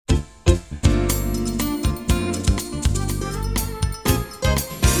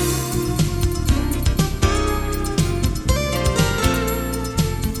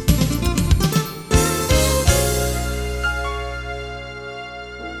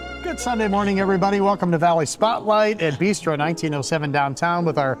Good Sunday morning, everybody. Welcome to Valley Spotlight at Bistro 1907 downtown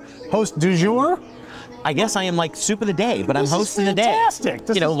with our host du jour. I guess I am like soup of the day, but I'm hosting the day. Fantastic.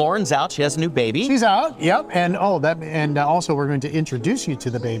 You know, Lauren's out. She has a new baby. She's out. Yep. And also we're going to introduce you to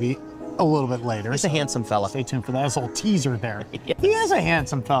the baby a little bit later. He's a handsome fella. Stay tuned for that. That's a little teaser there. Yes. He is a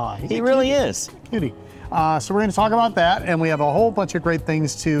handsome fella. He really is. Cutie. So we're going to talk about that, and we have a whole bunch of great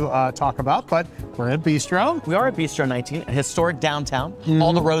things to talk about, but we're at Bistro. We are at Bistro 19, a historic downtown.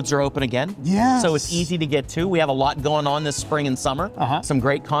 All the roads are open again. Yes. So it's easy to get to. We have a lot going on this spring and summer. Some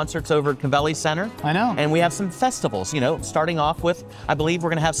great concerts over at Cavelli Center. I know. And we have some festivals, you know, starting off with, I believe we're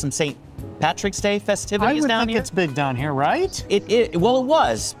going to have some St. Patrick's Day festivities down here. I would think it's big down here, right? Well, it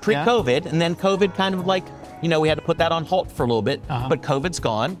was pre-COVID, and then COVID kind of like, you know, we had to put that on halt for a little bit, but COVID's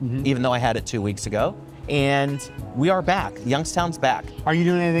gone, even though I had it 2 weeks ago. And we are back. Youngstown's back. Are you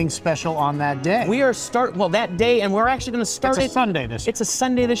doing anything special on that day? We are that day, and we're actually going to start It's a Sunday this year. It's a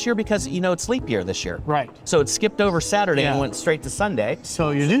Sunday this year because, you know, it's leap year this year. Right. So it skipped over Saturday and went straight to Sunday. So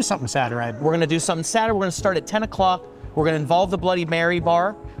you do something Saturday. We're going to do something Saturday. We're going to start at 10 o'clock. We're going to involve the Bloody Mary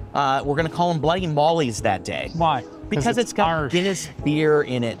bar. We're going to call them Bloody Molly's that day. Why? Because it's got Guinness beer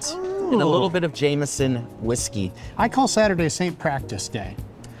in it and a little bit of Jameson whiskey. I call Saturday St. Practice Day.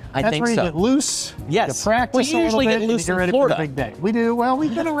 I think That's so. where you get loose. Yes. You practice Well, you usually get loose and you in get ready Florida. for the big day. We do. Well,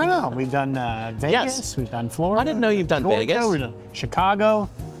 we've been around. We've done Vegas. Yes. We've done Florida. I didn't know you've done Georgia, Vegas. We've done Chicago.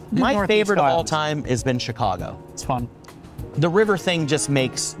 My favorite of all time has been Chicago. It's fun. The river thing just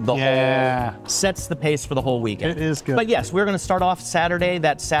makes the whole, sets the pace for the whole weekend. It is good. But yes, we're going to start off Saturday,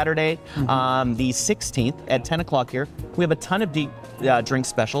 the 16th at 10 o'clock here. We have a ton of drink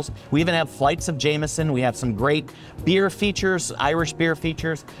specials. We even have flights of Jameson. We have some great beer features, Irish beer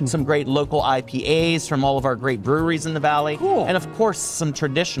features, some great local IPAs from all of our great breweries in the valley. Cool. And of course, some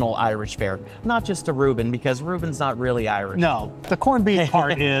traditional Irish fare. Not just a Reuben, because Reuben's not really Irish. No, the corned beef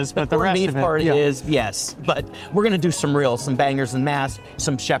part is, but the rest of it. The corned beef part is, yes. But we're going to do some bangers and mash,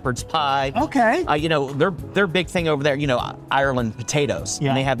 some shepherd's pie. Okay. You know, their big thing over there, you know, Ireland potatoes. Yeah.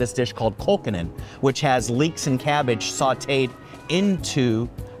 And they have this dish called colcanin, which has leeks and cabbage sauteed into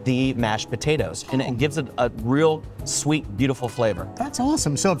the mashed potatoes. And it gives it a real sweet, beautiful flavor. That's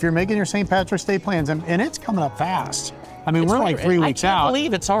awesome. So if you're making your St. Patrick's Day plans, and it's coming up fast. I mean, we're like 3 weeks out. I can't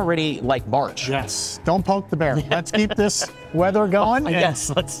believe it's already like March. Yes. Don't poke the bear. Let's keep this weather going.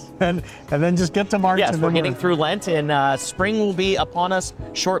 Yes, let's. And then just get to March. Yes, and we're then getting through Lent, and spring will be upon us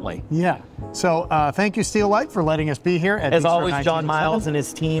shortly. Yeah. So thank you, Steelite, for letting us be here at As Bistro always, 1907. John Miles and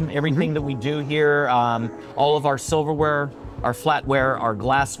his team, everything that we do here, all of our silverware, our flatware, our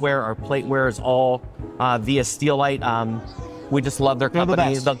glassware, our plateware is all via Steelite. We just love their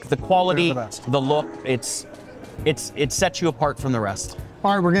company. The quality, the look, it sets you apart from the rest.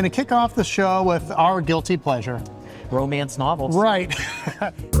 All right, we're going to kick off the show with our guilty pleasure. Romance novels. Right. 3,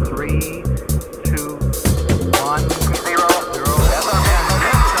 2, 1, 0.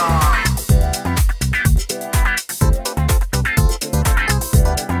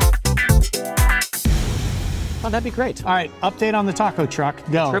 Oh, that'd be great. All right, update on the taco truck.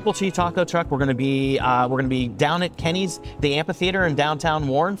 Go. Triple cheese taco truck. We're gonna be down at Kenny's, the amphitheater in downtown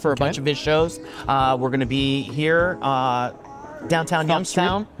Warren for a bunch of his shows. We're gonna be here downtown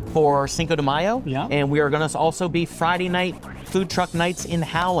Youngstown for Cinco de Mayo. Yeah. And we are gonna also be Friday night food truck nights in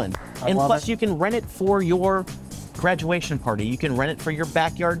Howland. And plus you can rent it for your graduation party. You can rent it for your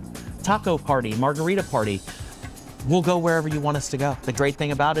backyard taco party, margarita party. We'll go wherever you want us to go. The great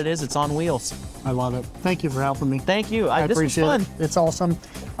thing about it is it's on wheels. I love it. Thank you for helping me. Thank you. I appreciate this was fun. it. It's awesome.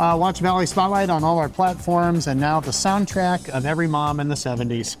 Watch Valley Spotlight on all our platforms, and now the soundtrack of every mom in the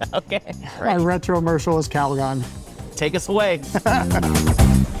 70s. Okay. Our retro commercial is Calgon. Take us away. The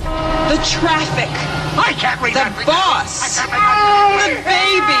traffic. I can't read The boss. The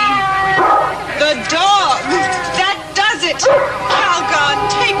baby. The dog. That does it. Calgon,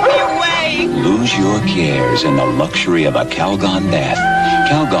 take me away. Lose your cares in the luxury of a Calgon bath.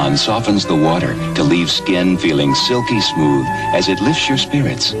 Calgon softens the water to leave skin feeling silky smooth as it lifts your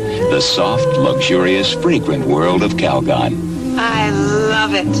spirits. The soft, luxurious, fragrant world of Calgon. I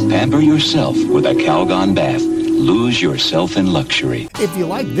love it. Pamper yourself with a Calgon bath. Lose yourself in luxury. If you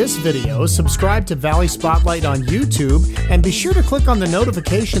like this video, subscribe to Valley Spotlight on YouTube, and be sure to click on the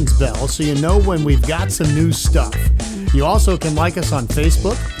notifications bell so you know when we've got some new stuff. You also can like us on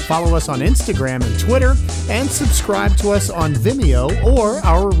Facebook, follow us on Instagram and Twitter, and subscribe to us on Vimeo or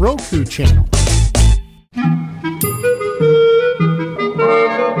our Roku channel.